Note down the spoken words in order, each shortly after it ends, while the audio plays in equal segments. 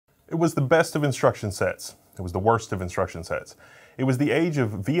It was the best of instruction sets. It was the worst of instruction sets. It was the age of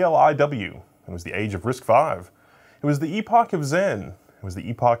VLIW. It was the age of RISC-V. It was the epoch of Zen. It was the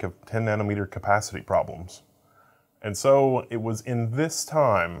epoch of 10 nanometer capacity problems. And so it was in this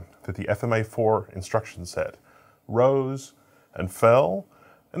time that the FMA4 instruction set rose and fell.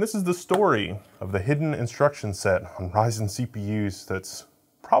 And this is the story of the hidden instruction set on Ryzen CPUs that's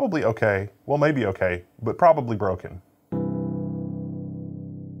probably okay, well maybe okay, but probably broken.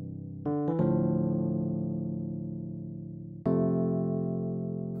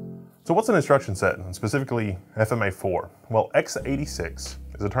 So what's an instruction set, and specifically FMA4? Well, x86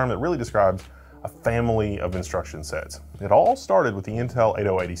 is a term that really describes a family of instruction sets. It all started with the Intel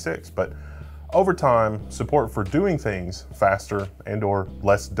 8086, but over time, support for doing things faster and or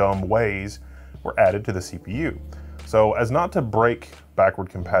less dumb ways were added to the CPU. So as not to break backward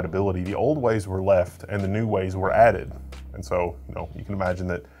compatibility, the old ways were left and the new ways were added. And so, you can imagine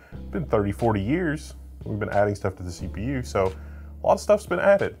that it's been 30, 40 years we've been adding stuff to the CPU, so a lot of stuff's been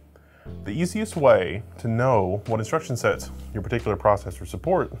added. The easiest way to know what instruction sets your particular processor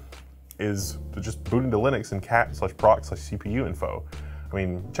support is to just boot into Linux and cat/proc/CPU info. I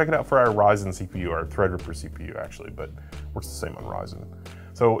mean, check it out for our Ryzen CPU, our Threadripper CPU actually, but works the same on Ryzen.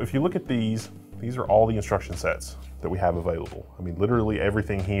 So if you look at these are all the instruction sets that we have available. I mean, literally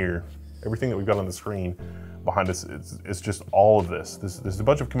everything here, everything that we've got on the screen behind us is just all of this. There's a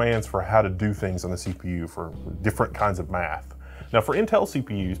bunch of commands for how to do things on the CPU for different kinds of math. Now for Intel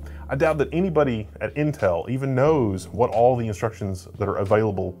CPUs, I doubt that anybody at Intel even knows what all the instructions that are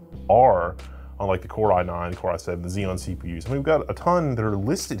available are on like the Core i9, Core i7, the Xeon CPUs. I mean, we've got a ton that are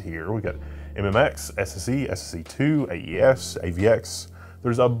listed here. We've got MMX, SSE, SSE2, AES, AVX.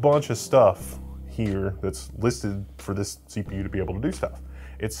 There's a bunch of stuff here that's listed for this CPU to be able to do stuff.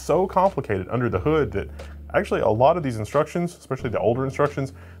 It's so complicated under the hood that actually a lot of these instructions, especially the older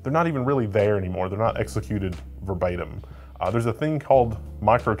instructions, they're not even really there anymore. They're not executed verbatim. There's a thing called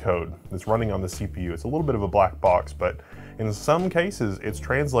microcode that's running on the CPU. It's a little bit of a black box, but in some cases, it's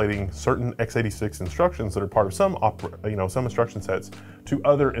translating certain x86 instructions that are part of some instruction sets to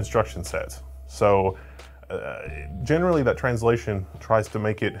other instruction sets. So generally that translation tries to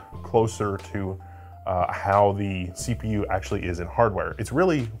make it closer to how the CPU actually is in hardware. It's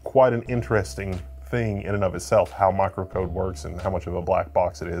really quite an interesting thing in and of itself, how microcode works and how much of a black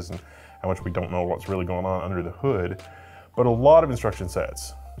box it is and how much we don't know what's really going on under the hood. But a lot of instruction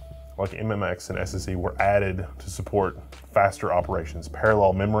sets, like MMX and SSE, were added to support faster operations,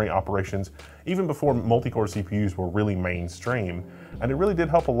 parallel memory operations, even before multi-core CPUs were really mainstream. And it really did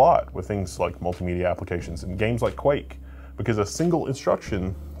help a lot with things like multimedia applications and games like Quake, because a single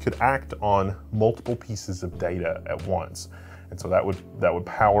instruction could act on multiple pieces of data at once. And so that would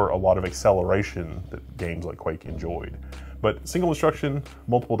power a lot of acceleration that games like Quake enjoyed. But single instruction,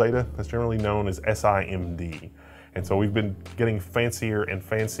 multiple data, that's generally known as SIMD. And so we've been getting fancier and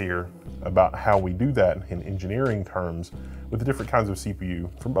fancier about how we do that in engineering terms with the different kinds of CPU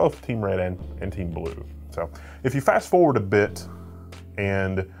from both Team Red and Team Blue. So if you fast forward a bit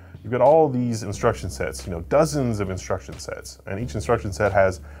and you've got all these instruction sets, dozens of instruction sets, and each instruction set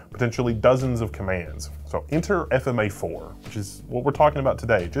has potentially dozens of commands. So enter FMA4, which is what we're talking about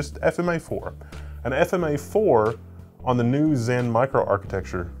today, just FMA4. An FMA4 on the new Zen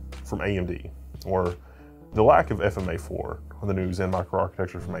microarchitecture from AMD, or the lack of FMA4 on the new Zen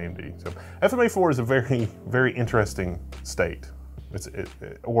microarchitecture from AMD. So FMA4 is a very, very interesting state,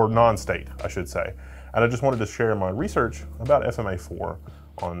 or non-state, I should say. And I just wanted to share my research about FMA4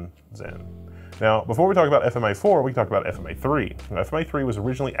 on Zen. Now, before we talk about FMA4, we can talk about FMA3. FMA3 was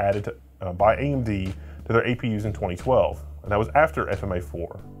originally added by AMD to their APUs in 2012, and that was after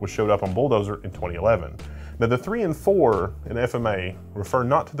FMA4, which showed up on Bulldozer in 2011. Now, the 3 and 4 in FMA refer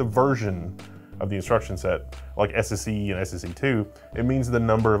not to the version of the instruction set, like SSE and SSE2, it means the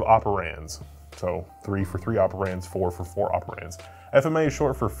number of operands. So 3 for 3 operands, 4 for 4 operands. FMA is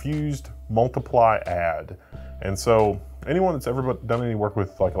short for fused multiply add. And so anyone that's ever done any work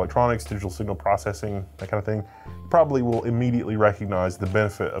with like electronics, digital signal processing, that kind of thing, probably will immediately recognize the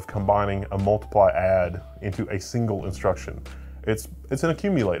benefit of combining a multiply add into a single instruction. It's an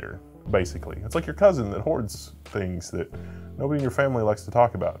accumulator, basically. It's like your cousin that hoards things that nobody in your family likes to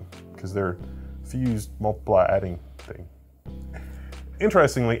talk about because they're fused multiply adding thing.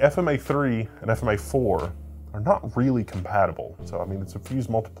 Interestingly, FMA3 and FMA4 are not really compatible. So I mean, it's a fused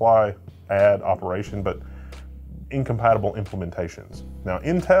multiply add operation, but incompatible implementations. Now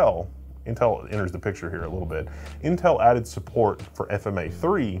Intel enters the picture here a little bit. Intel added support for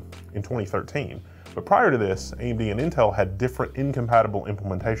FMA3 in 2013, but prior to this, AMD and Intel had different incompatible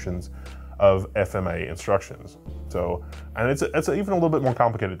implementations of FMA instructions. So, and it's even a little bit more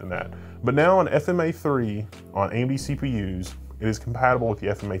complicated than that. But now on FMA3 on AMD CPUs, it is compatible with the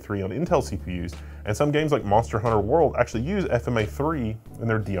FMA3 on Intel CPUs, and some games like Monster Hunter World actually use FMA3 in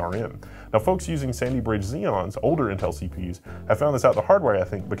their DRM. Now folks using Sandy Bridge Xeons, older Intel CPUs, have found this out the hard way, I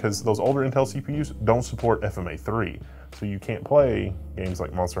think, because those older Intel CPUs don't support FMA3. So you can't play games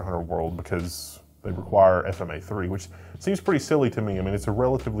like Monster Hunter World because they require FMA3, which seems pretty silly to me. I mean, it's a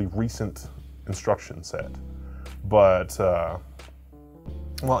relatively recent instruction set. But,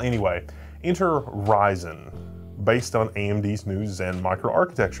 well, anyway, enter Ryzen, based on AMD's new Zen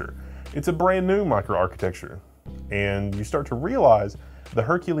microarchitecture. It's a brand new microarchitecture, and you start to realize the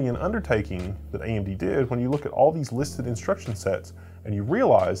Herculean undertaking that AMD did when you look at all these listed instruction sets, and you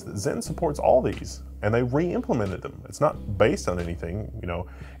realize that Zen supports all these, and they re-implemented them. It's not based on anything, you know,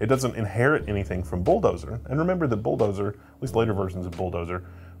 it doesn't inherit anything from Bulldozer. And remember that Bulldozer, at least later versions of Bulldozer,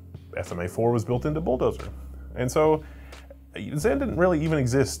 FMA4 was built into Bulldozer. And so Zen didn't really even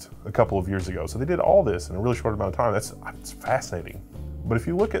exist a couple of years ago, so they did all this in a really short amount of time. That's fascinating. But if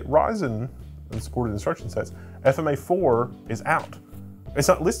you look at Ryzen and supported instruction sets, FMA4 is out. It's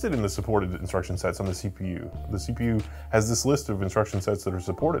not listed in the supported instruction sets on the CPU. The CPU has this list of instruction sets that are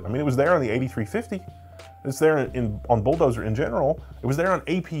supported. I mean, it was there on the 8350. It's there on Bulldozer in general. It was there on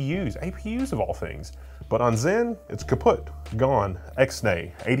APUs of all things. But on Zen, it's kaput, gone,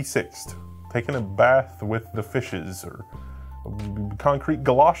 Xnay, 86th, taking a bath with the fishes, or concrete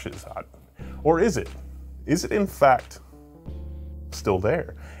galoshes. Or is it? Is it in fact still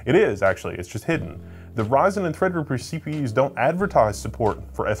there? It is, actually, it's just hidden. The Ryzen and Threadripper CPUs don't advertise support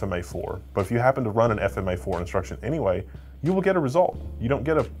for FMA4, but if you happen to run an FMA4 instruction anyway, you will get a result. You don't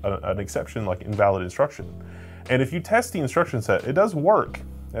get an exception like invalid instruction. And if you test the instruction set, it does work,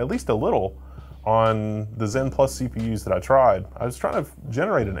 at least a little, on the Zen Plus CPUs that I tried. I was trying to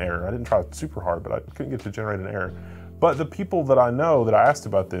generate an error. I didn't try super hard, but I couldn't get to generate an error. But the people that I know that I asked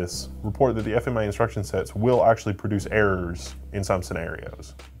about this report that the FMA instruction sets will actually produce errors in some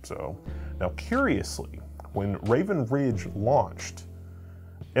scenarios. So, now curiously, when Raven Ridge launched,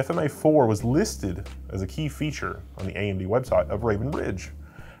 FMA4 was listed as a key feature on the AMD website of Raven Ridge.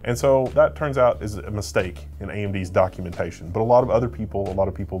 And so that turns out is a mistake in AMD's documentation. But a lot of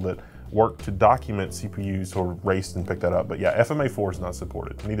people that work to document CPUs sort of raced and picked that up. But yeah, FMA4 is not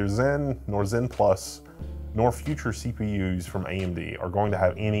supported. Neither Zen nor Zen Plus nor future CPUs from AMD are going to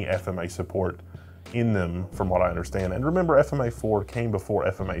have any FMA support in them, from what I understand. And remember, FMA4 came before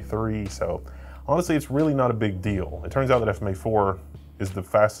FMA3, so honestly, it's really not a big deal. It turns out that FMA4 is the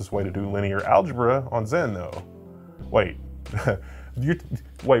fastest way to do linear algebra on Zen, though. Wait,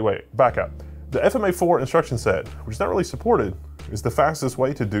 wait, back up. The FMA4 instruction set, which is not really supported, is the fastest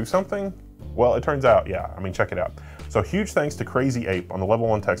way to do something? Well, it turns out, yeah, I mean, check it out. So huge thanks to Crazy Ape on the Level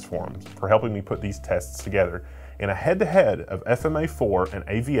 1 text forums for helping me put these tests together in a head-to-head of FMA4 and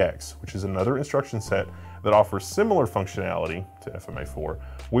AVX, which is another instruction set that offers similar functionality to FMA4.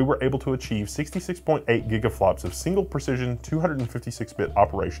 We were able to achieve 66.8 gigaflops of single precision 256-bit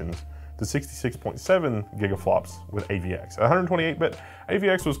operations to 66.7 gigaflops with AVX. 128-bit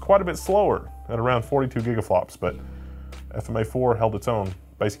AVX was quite a bit slower at around 42 gigaflops, but FMA4 held its own,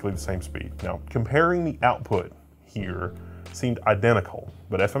 basically the same speed. Now, comparing the output here seemed identical,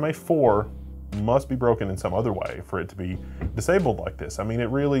 but FMA4 must be broken in some other way for it to be disabled like this. I mean, it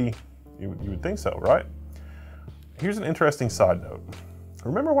really, you would think so, right? Here's an interesting side note.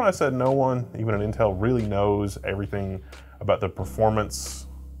 Remember when I said no one, even at Intel, really knows everything about the performance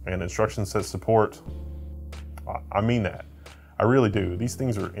and instruction set support? I mean that. I really do. These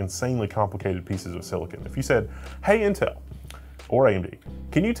things are insanely complicated pieces of silicon. If you said, hey Intel, or AMD,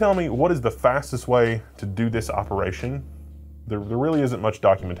 can you tell me what is the fastest way to do this operation? There really isn't much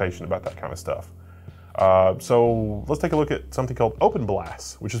documentation about that kind of stuff. So let's take a look at something called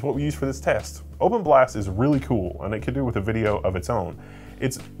OpenBLAS, which is what we use for this test. OpenBLAS is really cool, and it could do with a video of its own.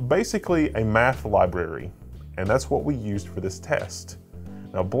 It's basically a math library, and that's what we used for this test.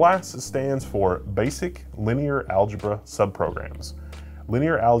 Now, BLAS stands for Basic Linear Algebra Subprograms.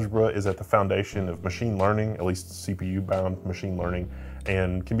 Linear algebra is at the foundation of machine learning, at least CPU-bound machine learning,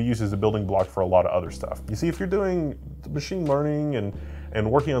 and can be used as a building block for a lot of other stuff. You see, if you're doing machine learning and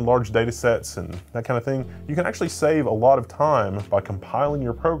working on large data sets and that kind of thing, you can actually save a lot of time by compiling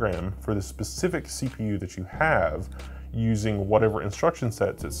your program for the specific CPU that you have using whatever instruction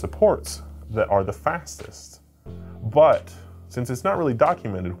sets it supports that are the fastest. But since it's not really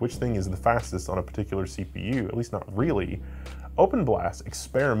documented which thing is the fastest on a particular CPU, at least not really, OpenBlast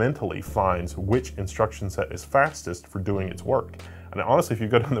experimentally finds which instruction set is fastest for doing its work. And honestly, if you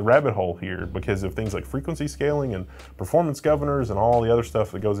go down the rabbit hole here, because of things like frequency scaling and performance governors and all the other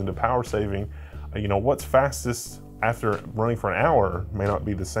stuff that goes into power saving, you know, what's fastest after running for an hour may not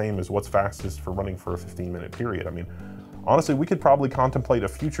be the same as what's fastest for running for a 15-minute period. I mean, honestly, we could probably contemplate a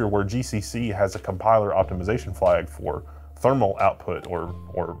future where GCC has a compiler optimization flag for thermal output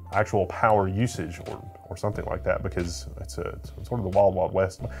or actual power usage or something like that, because it's sort of the wild, wild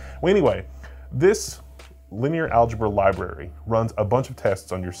west. Well, anyway, this linear algebra library runs a bunch of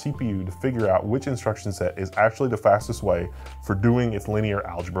tests on your CPU to figure out which instruction set is actually the fastest way for doing its linear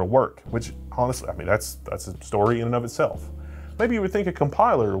algebra work, which honestly, I mean, that's a story in and of itself. Maybe you would think a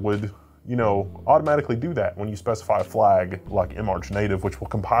compiler would, you know, automatically do that when you specify a flag like margnative, which will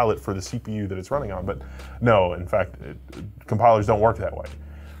compile it for the CPU that it's running on. But no, in fact, compilers don't work that way.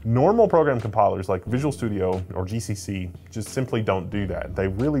 Normal program compilers like Visual Studio or GCC just simply don't do that. They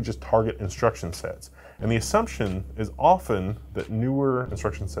really just target instruction sets. And the assumption is often that newer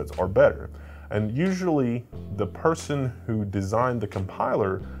instruction sets are better. And usually the person who designed the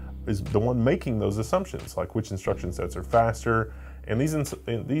compiler is the one making those assumptions, like which instruction sets are faster. And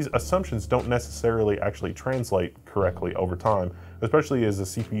these assumptions don't necessarily actually translate correctly over time, especially as the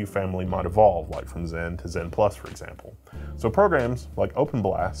CPU family might evolve, like from Zen to Zen Plus, for example. So programs like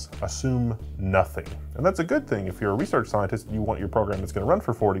OpenBlast assume nothing. And that's a good thing if you're a research scientist and you want your program that's going to run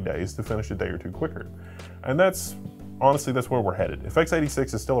for 40 days to finish a day or two quicker. And honestly, that's where we're headed. If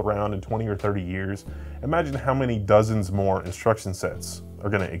x86 is still around in 20 or 30 years, imagine how many dozens more instruction sets are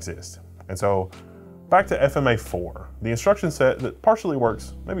going to exist. And so, back to FMA4, the instruction set that partially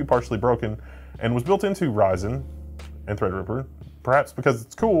works, maybe partially broken, and was built into Ryzen and Threadripper, perhaps because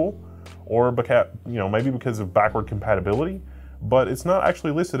it's cool, or because, you know, maybe because of backward compatibility, but it's not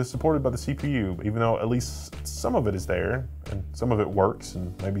actually listed as supported by the CPU, even though at least some of it is there, and some of it works,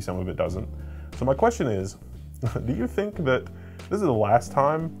 and maybe some of it doesn't. So my question is, do you think that this is the last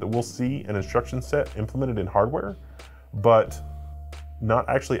time that we'll see an instruction set implemented in hardware, but not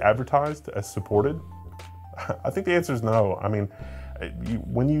actually advertised as supported? I think the answer is no. I mean,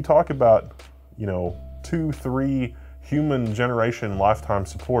 when you talk about, you know, 2-3 human generation lifetime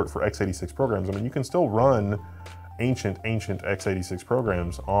support for x86 programs, I mean, you can still run ancient x86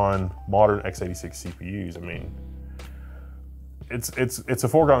 programs on modern x86 CPUs. I mean, it's a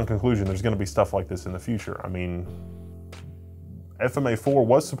foregone conclusion there's going to be stuff like this in the future. I mean, FMA4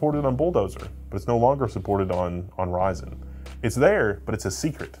 was supported on Bulldozer, but it's no longer supported on Ryzen. It's there, but it's a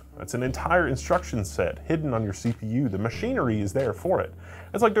secret. It's an entire instruction set hidden on your CPU. The machinery is there for it.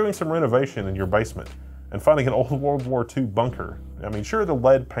 It's like doing some renovation in your basement and finding an old World War II bunker. I mean, sure, the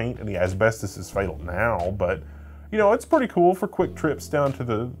lead paint and the asbestos is fatal now, but you know, it's pretty cool for quick trips down to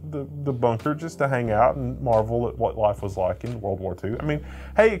the bunker just to hang out and marvel at what life was like in World War II. I mean,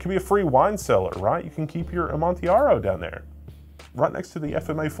 hey, it could be a free wine cellar, right? You can keep your Amontillado down there, right next to the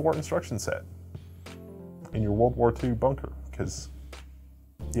FMA4 instruction set in your World War II bunker, because,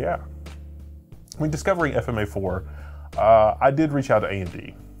 yeah. When discovering FMA4, I did reach out to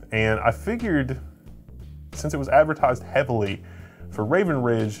AMD, and I figured, since it was advertised heavily for Raven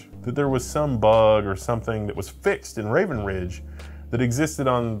Ridge, that there was some bug or something that was fixed in Raven Ridge that existed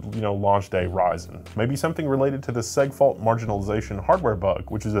on, you know, launch day Ryzen. Maybe something related to the segfault marginalization hardware bug,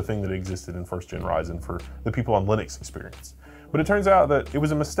 which is a thing that existed in first gen Ryzen for the people on Linux experience. But it turns out that it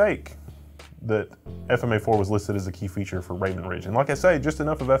was a mistake that FMA4 was listed as a key feature for Raven Ridge. And like I say, just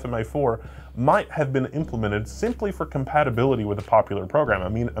enough of FMA4 might have been implemented simply for compatibility with a popular program. I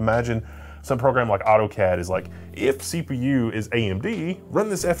mean, imagine some program like AutoCAD is like, if CPU is AMD, run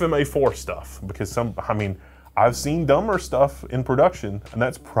this FMA4 stuff. Because I mean, I've seen dumber stuff in production, and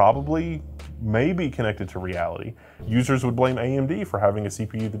that's probably maybe connected to reality. Users would blame AMD for having a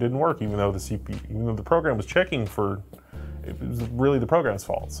CPU that didn't work, even though the program was checking for, it was really the program's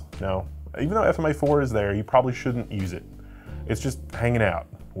faults. Now, even though FMA4 is there, you probably shouldn't use it. It's just hanging out,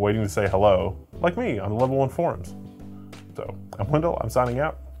 waiting to say hello, like me on the Level 1 forums. So, I'm Wendell, I'm signing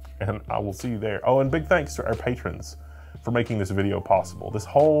out, and I will see you there. Oh, and big thanks to our patrons for making this video possible. This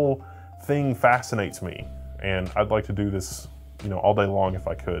whole thing fascinates me, and I'd like to do this, you know, all day long if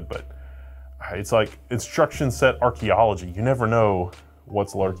I could, but it's like instruction set archaeology. You never know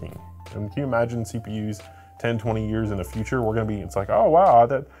what's lurking. And can you imagine CPUs 10, 20 years in the future, we're gonna be, it's like, oh wow,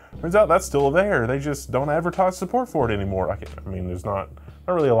 that turns out that's still there. They just don't advertise support for it anymore. I mean, there's not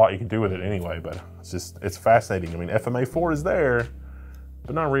really a lot you can do with it anyway, but it's fascinating. I mean, FMA4 is there,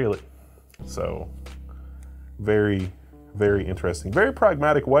 but not really. So very, very interesting. Very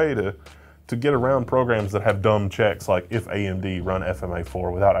pragmatic way to get around programs that have dumb checks, like if AMD run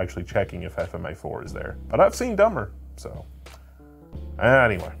FMA4 without actually checking if FMA4 is there. But I've seen dumber, so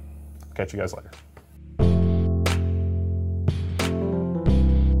Anyway, catch you guys later.